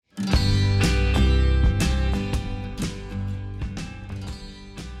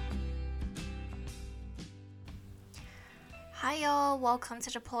Hi, y'all. Welcome to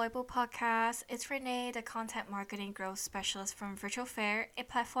the Deployable Podcast. It's Renee, the Content Marketing Growth Specialist from Virtual Fair, a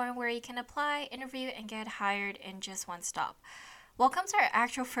platform where you can apply, interview, and get hired in just one stop. Welcome to our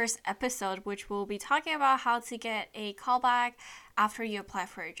actual first episode, which will be talking about how to get a callback after you apply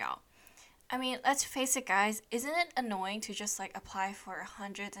for a job. I mean, let's face it, guys, isn't it annoying to just apply for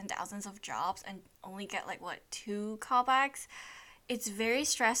hundreds and thousands of jobs and only get two callbacks? It's very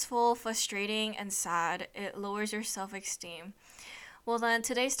stressful, frustrating, and sad. It lowers your self-esteem. Well then,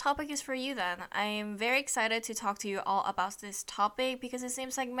 today's topic is for you then. I am very excited to talk to you all about this topic because it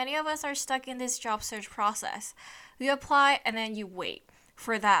seems like many of us are stuck in this job search process. You apply and then you wait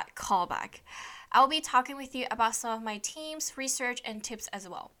for that callback. I'll be talking with you about some of my teams, research, and tips as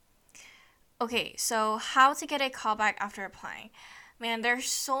well. Okay, so how to get a callback after applying. Man, there's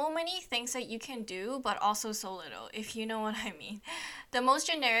so many things that you can do, but also so little, if you know what I mean. The most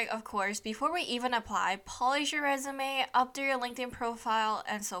generic, of course, before we even apply, polish your resume, update your LinkedIn profile,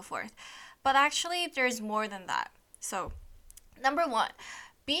 and so forth. But actually, there's more than that. So, number one,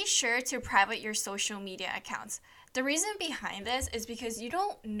 be sure to private your social media accounts. The reason behind this is because you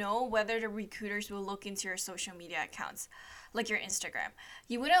don't know whether the recruiters will look into your social media accounts, like your Instagram.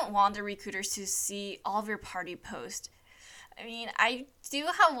 You wouldn't want the recruiters to see all of your party posts. I mean, I do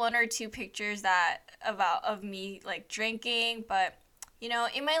have one or two pictures of me drinking, but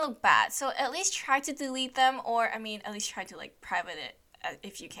it might look bad. So at least try to delete them, or at least try to private it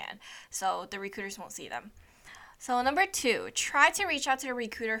if you can, so the recruiters won't see them. So number two, try to reach out to the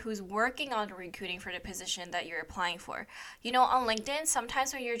recruiter who's working on the recruiting for the position that you're applying for. On LinkedIn,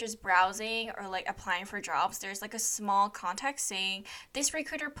 sometimes when you're just browsing or applying for jobs, there's a small context saying, this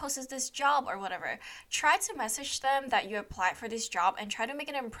recruiter posts this job or whatever. Try to message them that you applied for this job and try to make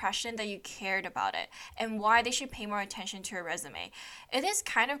an impression that you cared about it and why they should pay more attention to your resume. It is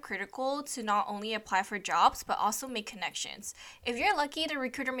kind of critical to not only apply for jobs, but also make connections. If you're lucky, the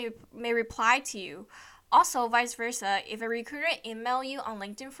recruiter may reply to you. Also, vice versa, if a recruiter email you on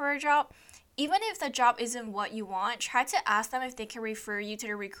LinkedIn for a job, even if the job isn't what you want, try to ask them if they can refer you to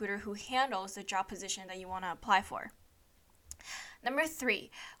the recruiter who handles the job position that you want to apply for. Number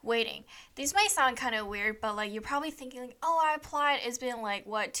three, waiting. This might sound kind of weird, but you're probably thinking, oh, I applied, it's been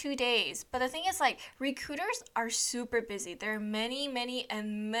 2 days. But the thing is recruiters are super busy. There are many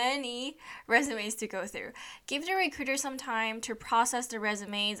resumes to go through. Give the recruiter some time to process the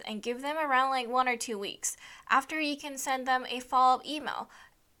resumes and give them around 1 or 2 weeks. After, you can send them a follow-up email.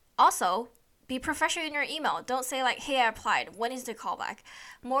 Also, be professional in your email. Don't say hey, I applied. When is the callback?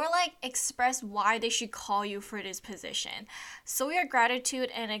 More express why they should call you for this position. Show your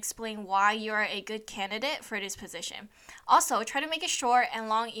gratitude and explain why you are a good candidate for this position. Also, try to make it short, and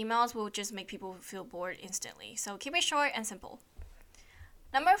long emails will just make people feel bored instantly. So keep it short and simple.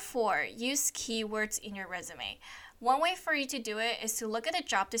 Number four, use keywords in your resume. One way for you to do it is to look at the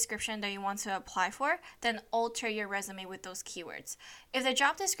job description that you want to apply for, then alter your resume with those keywords. If the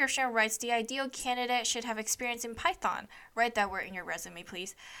job description writes the ideal candidate should have experience in Python, write that word in your resume,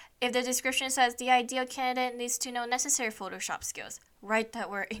 please. If the description says the ideal candidate needs to know necessary Photoshop skills, write that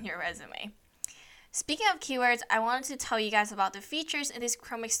word in your resume. Speaking of keywords, I wanted to tell you guys about the features in this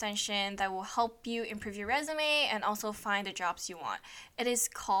Chrome extension that will help you improve your resume and also find the jobs you want. It is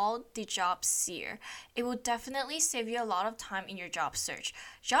called the Job Seer. It will definitely save you a lot of time in your job search.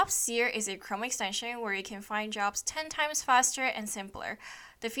 Job Seer is a Chrome extension where you can find jobs 10 times faster and simpler.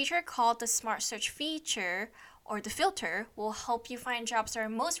 The feature called the Smart Search feature, or the filter, will help you find jobs that are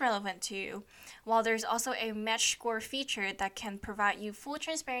most relevant to you, while there's also a match score feature that can provide you full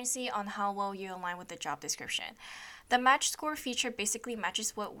transparency on how well you align with the job description. The match score feature basically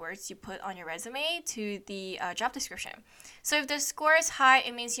matches what words you put on your resume to the job description. So if the score is high,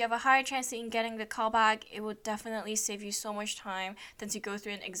 it means you have a higher chance in getting the callback. It will definitely save you so much time than to go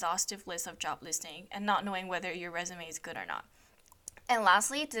through an exhaustive list of job listings and not knowing whether your resume is good or not. And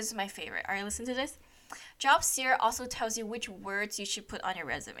lastly, this is my favorite. Are you listening to this? Job Seer also tells you which words you should put on your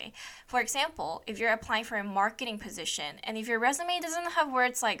resume. For example, if you're applying for a marketing position, and if your resume doesn't have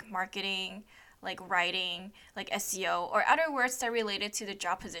words like marketing, writing, SEO, or other words that are related to the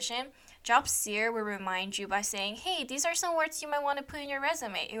job position, Job Seer will remind you by saying, hey, these are some words you might want to put in your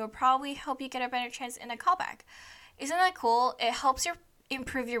resume. It will probably help you get a better chance in a callback. Isn't that cool? It helps you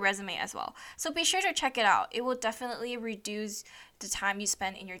improve your resume as well. So be sure to check it out. It will definitely reduce the time you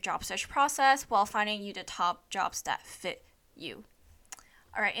spend in your job search process while finding you the top jobs that fit you.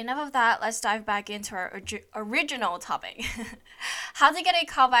 All right, enough of that. Let's dive back into our original topic. How to get a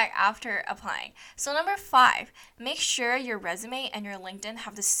callback after applying. So number 5, make sure your resume and your LinkedIn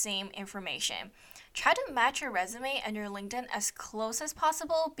have the same information. Try to match your resume and your LinkedIn as close as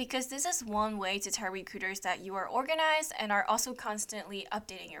possible because this is one way to tell recruiters that you are organized and are also constantly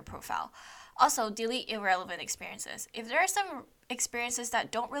updating your profile. Also, delete irrelevant experiences. If there are some experiences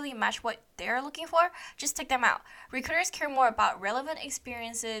that don't really match what they're looking for, just take them out. Recruiters care more about relevant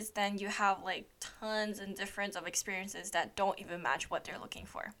experiences than you have like tons and different of experiences that don't even match what they're looking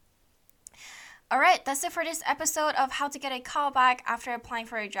for. Alright, that's it for this episode of how to get a callback after applying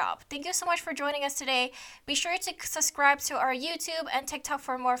for a job. Thank you so much for joining us today. Be sure to subscribe to our YouTube and TikTok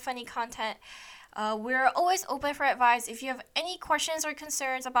for more funny content. We're always open for advice. If you have any questions or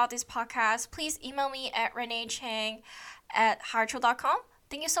concerns about this podcast, please email me at reneechang@hiretrill.com.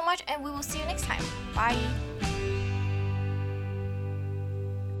 Thank you so much, and we will see you next time. Bye.